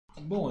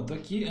Bom, eu tô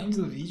aqui antes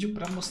do vídeo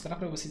pra mostrar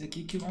pra vocês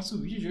aqui que o nosso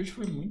vídeo de hoje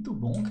foi muito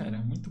bom, cara,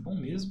 muito bom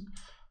mesmo.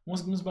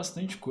 Conseguimos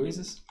bastante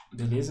coisas,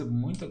 beleza?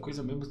 Muita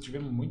coisa mesmo,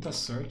 tivemos muita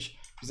sorte.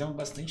 Fizemos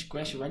bastante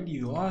quest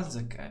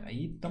valiosa, cara,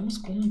 e estamos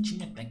com um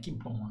time até que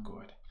bom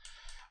agora.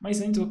 Mas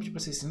antes eu vou pedir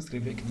pra você se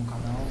inscrever aqui no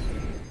canal,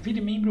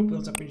 vire membro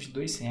pelos apenas de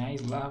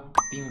R$2, lá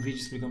tem um vídeo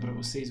explicando pra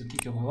vocês o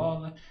que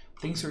rola,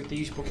 tem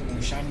sorteio de Pokémon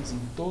Shinies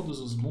em todos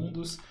os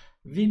mundos,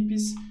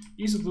 VIPs,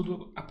 isso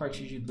tudo a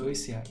partir de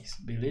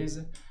R$2,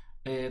 beleza?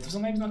 Tô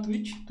fazendo lives na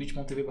Twitch,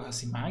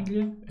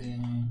 twitch.tv/simaglia,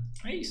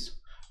 é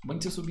isso.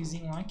 Mande seu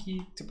subzinho lá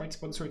que você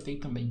participa do sorteio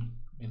também,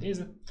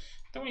 beleza?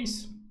 Então é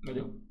isso,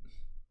 valeu,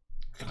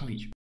 fica com o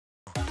vídeo.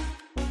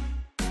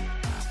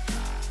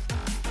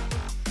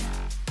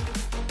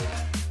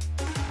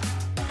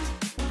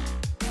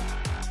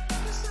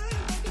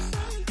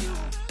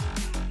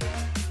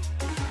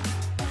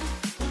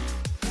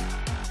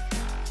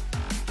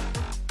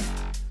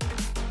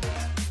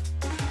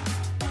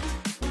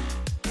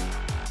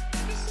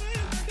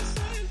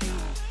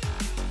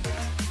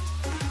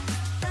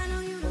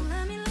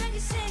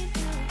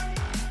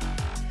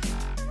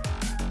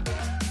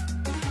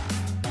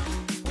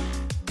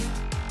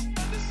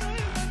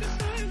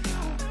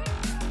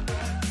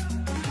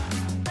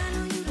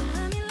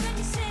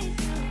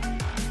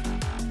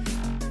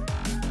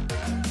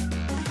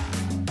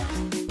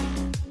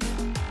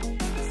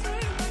 You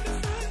cashed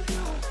in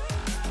on my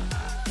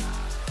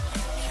promises. You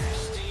know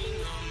I'm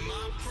too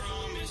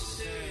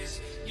generous.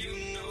 Now I've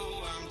learned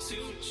to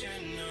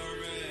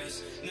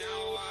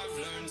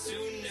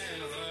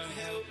never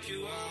help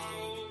you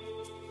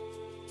out.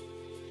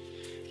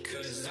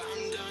 'Cause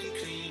I'm done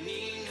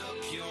cleaning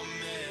up your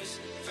mess.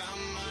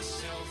 Found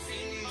myself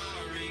in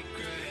my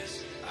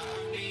regrets.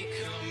 I've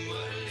become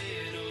a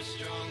little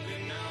stronger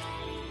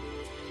now.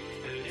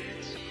 A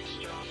little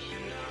stronger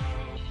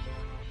now.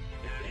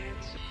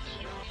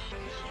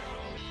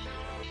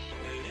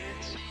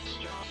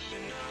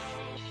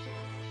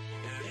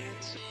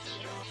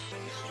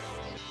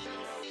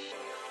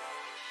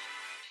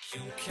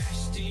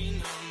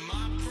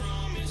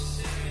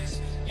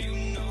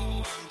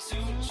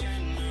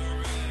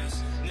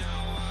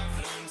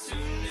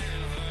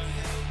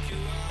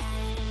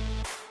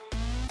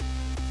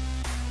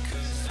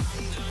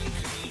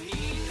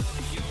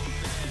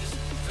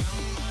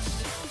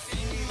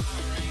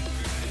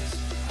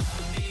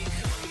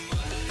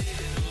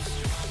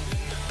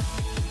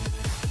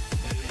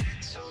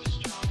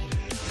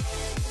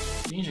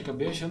 Gente,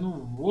 acabei achando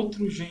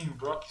outro Gen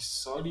Rock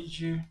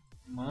Solid,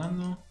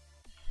 mano.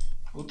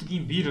 Outro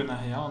Gimbiro na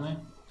real,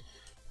 né?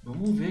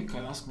 Vamos ver,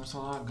 cara. Nossa,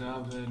 começou a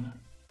lagar, velho.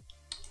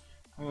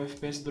 Olha o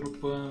FPS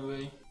dropando,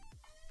 velho.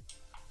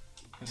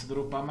 Se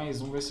dropar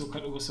mais um, eu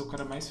vou ser o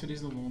cara mais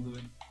feliz do mundo,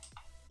 velho.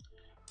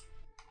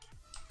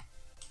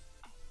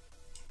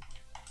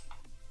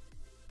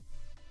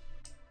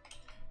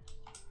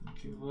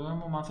 Aqui,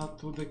 vamos matar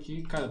tudo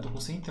aqui. Cara, eu tô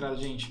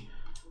concentrado, gente.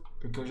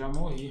 Porque eu já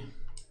morri.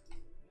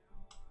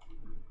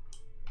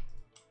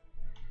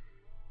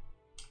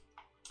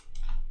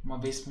 Uma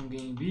vez com um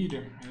game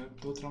beater, eu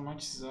tô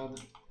traumatizado.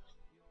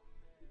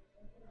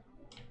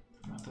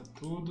 Mata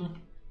tudo.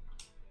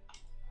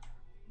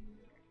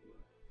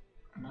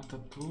 Mata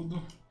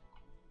tudo.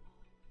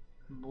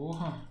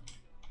 Morra.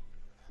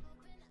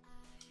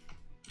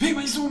 Vem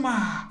mais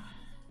uma!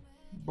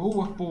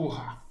 Boa,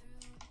 porra!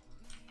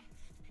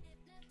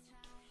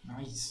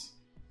 Nice.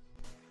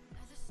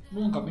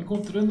 Bom, acabei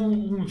encontrando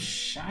um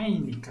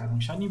Shine, cara.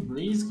 Um Shine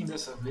Blaziken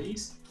dessa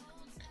vez.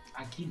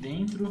 Aqui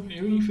dentro,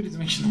 eu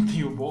infelizmente não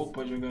tenho ball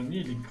pra jogar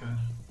nele, cara.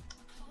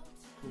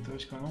 Puta, eu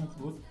acho que eu não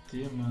vou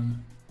ter, mano.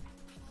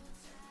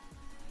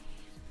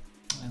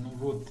 Eu não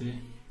vou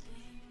ter.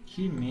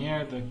 Que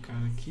merda,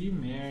 cara, que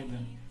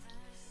merda.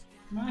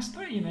 Mas tá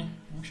aí, né?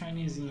 Um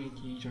shinezinho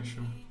aqui a gente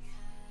achou.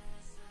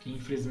 Que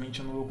infelizmente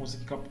eu não vou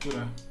conseguir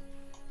capturar.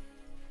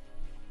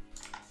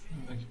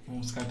 Vamos ver aqui como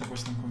os caras estão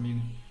postando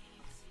comigo.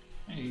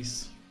 É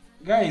isso.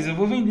 Guys, eu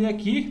vou vender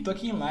aqui, tô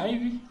aqui em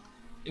live.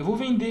 Eu vou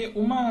vender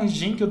uma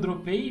gen que eu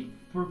dropei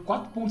por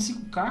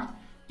 4.5k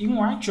e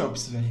um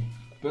Archops, velho.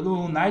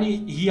 Pelo Nari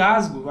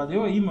Riasgo.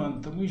 Valeu aí, mano.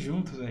 Tamo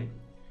junto, velho.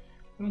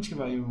 Onde que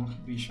vai o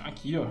bicho?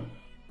 Aqui, ó.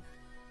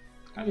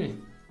 Cadê?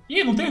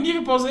 Ih, não tenho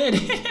nível pra usar ele.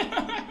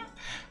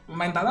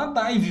 Mas tá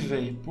na dive,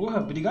 velho. Porra,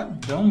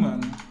 brigadão,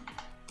 mano.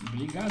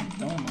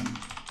 Brigadão, mano.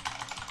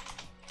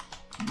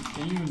 Não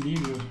tenho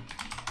nível.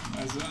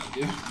 Mas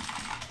valeu.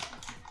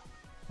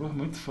 Porra,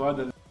 muito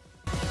foda, velho.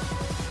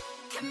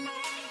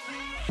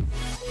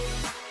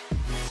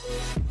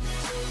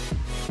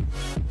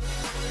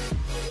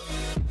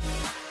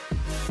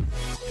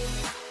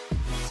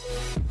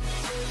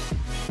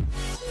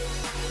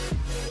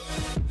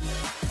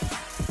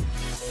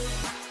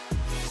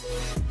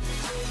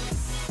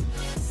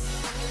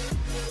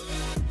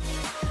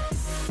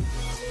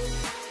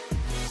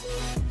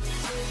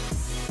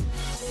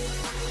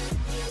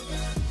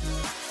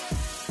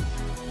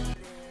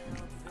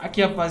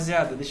 Aqui,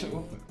 rapaziada, deixa eu...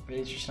 Opa,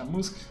 peraí, deixa eu tirar a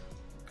música.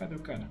 Cadê o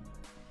cara?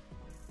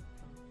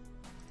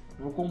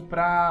 Eu vou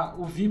comprar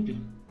o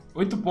VIP.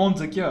 8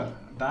 pontos aqui, ó.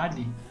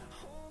 Dali.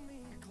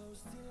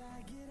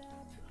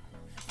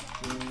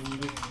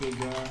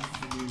 pegar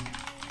ali.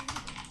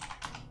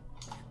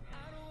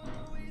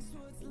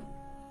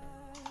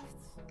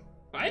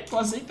 Vai, pô,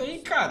 aceita aí,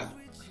 cara.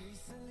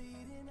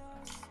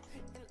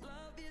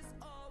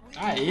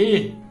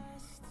 Aê!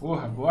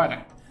 Porra,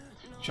 bora.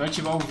 Deixa eu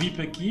ativar o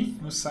VIP aqui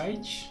no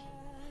site.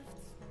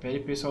 Pera aí,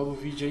 pessoal do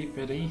vídeo aí,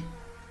 pera aí.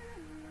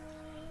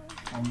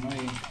 Calma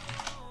aí.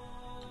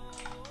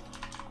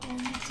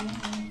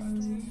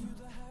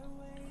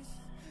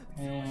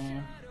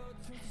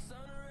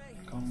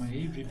 Calma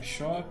aí, VIP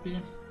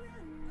Shop.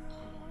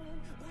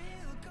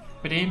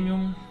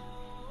 Premium.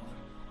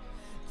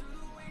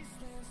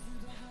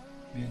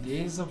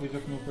 Beleza, vou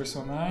ver com o meu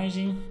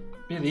personagem.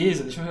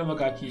 Beleza, deixa eu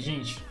relogar aqui,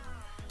 gente.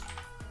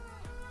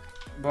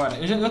 Bora,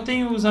 eu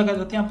tenho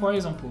a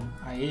Poison, pô.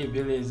 Aê,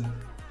 beleza.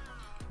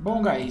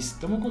 Bom, guys,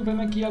 estamos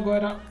comprando aqui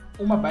agora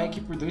uma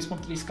bike por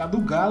 2.3k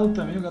do Galo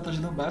também. O Galo tá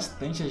ajudando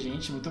bastante a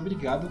gente. Muito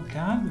obrigado,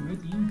 Galo, meu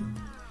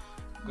lindo.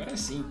 Agora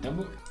sim,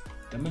 tamo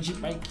de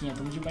biquinha,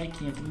 tamo de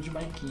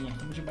biquinha.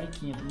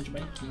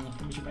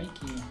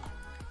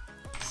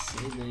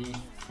 Sai daí.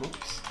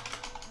 Ops.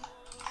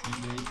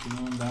 Sai daí que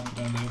não dá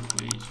pra dar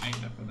trade. Aí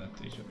dá pra dar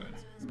trade agora.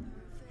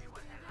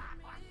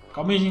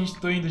 Calma aí, gente,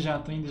 tô indo já.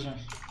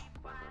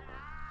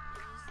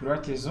 Por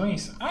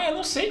artesões? Ah, eu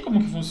não sei como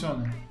que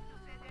funciona.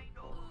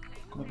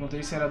 Quando eu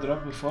perguntei se era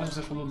drop do fóssil,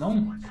 você falou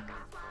não.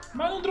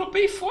 Mas eu não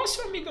dropei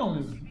fóssil, amigão.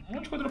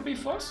 Onde que eu dropei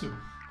fóssil?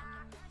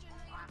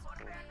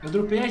 Eu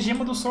dropei a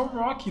gema do Soul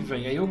Rock,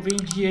 velho. Aí eu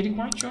vendi ele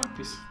com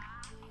Archops.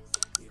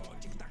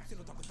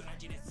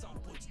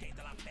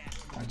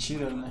 Tá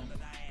tirando, né?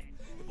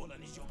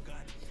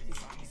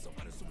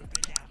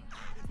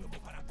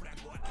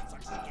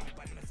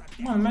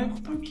 Mano, mas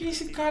por que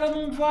esse cara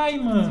não vai,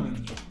 mano?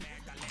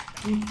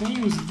 Não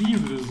tem os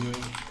livros,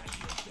 velho.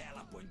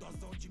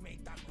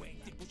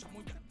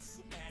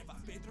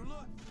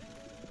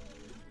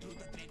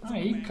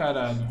 Aí,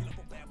 caralho.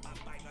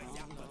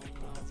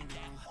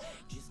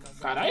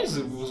 Caralho,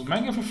 os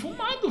Mega foi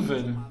fumado,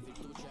 velho.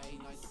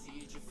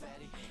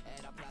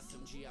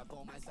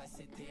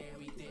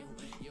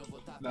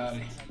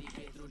 Dale.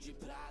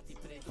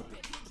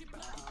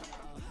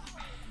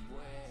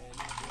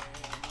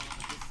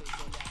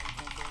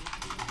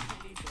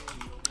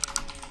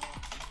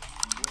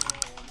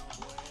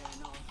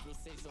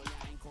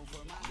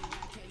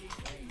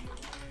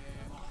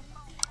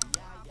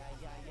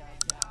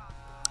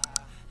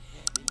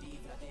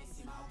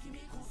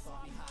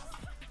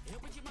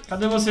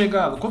 Cadê você,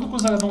 Galo? Quanto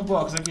custa cada um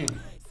box aqui?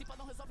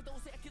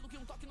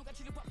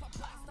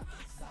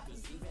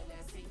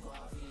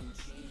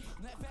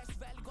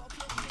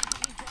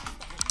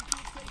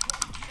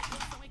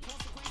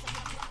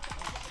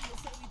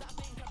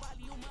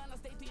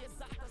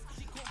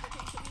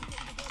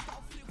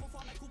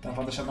 Tá,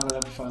 vou deixar a galera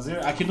pra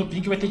fazer. Aqui no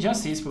Pink vai ter dia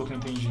 6, pelo que eu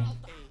entendi.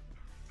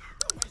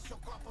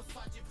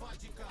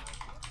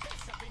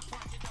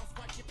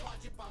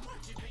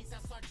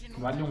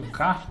 Vale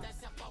 1k?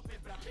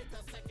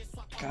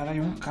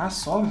 Caralho, 1k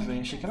só, velho.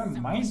 Achei que era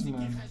mais,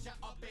 mano.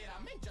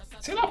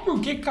 Sei lá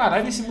por que,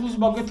 caralho, esse mundo dos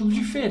bagulho é tudo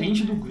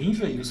diferente do Green,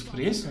 velho. Os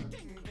preços.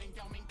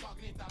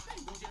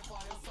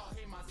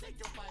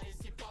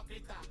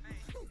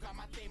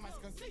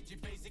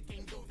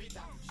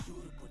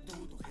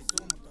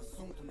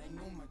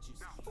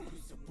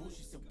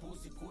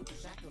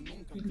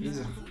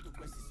 Beleza.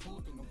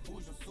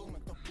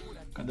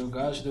 Cadê o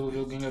galo? Deixa eu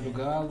devolver o ganho do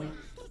galo.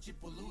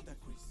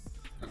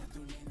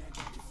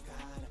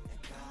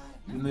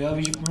 No Melhor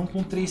vídeo por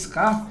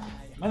 1.3k.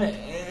 Mano,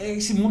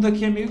 esse mundo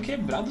aqui é meio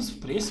quebrado os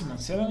preços, mano.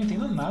 Sei lá, eu não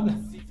entendo nada.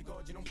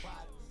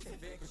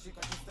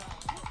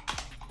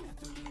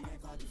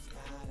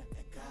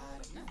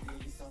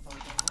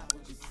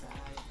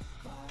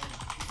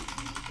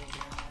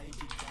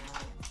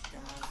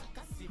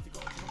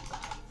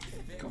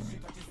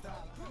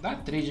 Dá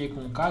trade aí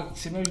com o K, que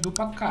você me ajudou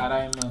pra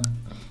caralho,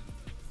 mano.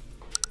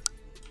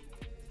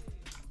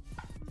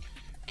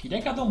 Queria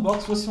que cada um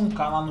box fosse 1k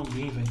lá no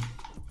Green,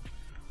 velho.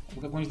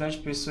 Porque a quantidade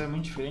de pessoas é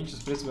muito diferente,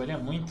 os preços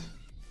variam muito.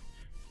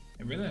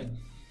 É verdade.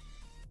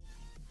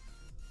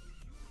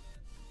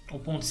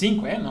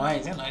 1.5? É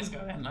nóis,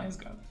 galera. É nóis,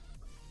 cara.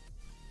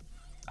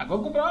 Agora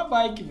eu vou comprar uma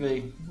bike,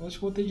 velho. Acho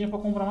que vou ter dinheiro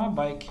pra comprar uma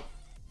bike.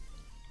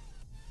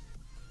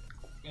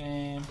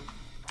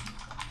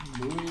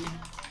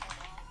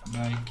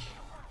 Bike.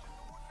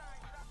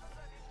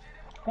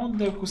 Quanto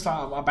deve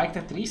custar? A bike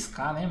tá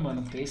 3k, né,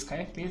 mano?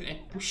 3k é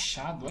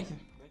puxado,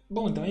 olha.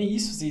 Bom, então é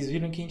isso. Vocês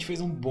viram que a gente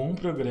fez um bom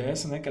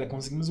progresso, né, cara?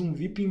 Conseguimos um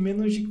VIP em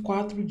menos de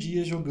 4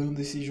 dias jogando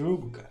esse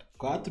jogo, cara.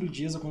 4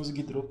 dias eu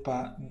consegui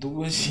dropar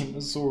 2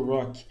 gemas Soul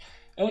Rock.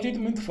 É um jeito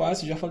muito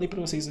fácil, já falei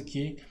pra vocês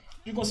aqui.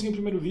 De conseguir o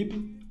primeiro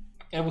VIP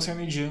é você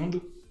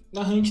mediando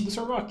na hunt do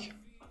Soul Rock.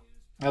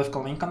 Ela fica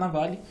lá em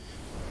Canavale,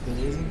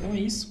 beleza? Então é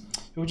isso.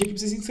 Eu vou pedir aqui pra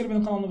vocês se inscreverem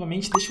no canal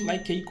novamente, deixa o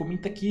like aí,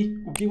 comenta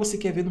aqui o que você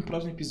quer ver no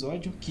próximo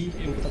episódio, que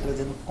eu vou estar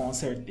trazendo com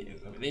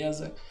certeza,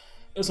 beleza?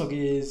 Eu sou o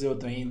Guiis, eu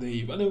tô indo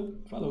e valeu,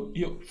 falou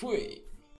e eu fui!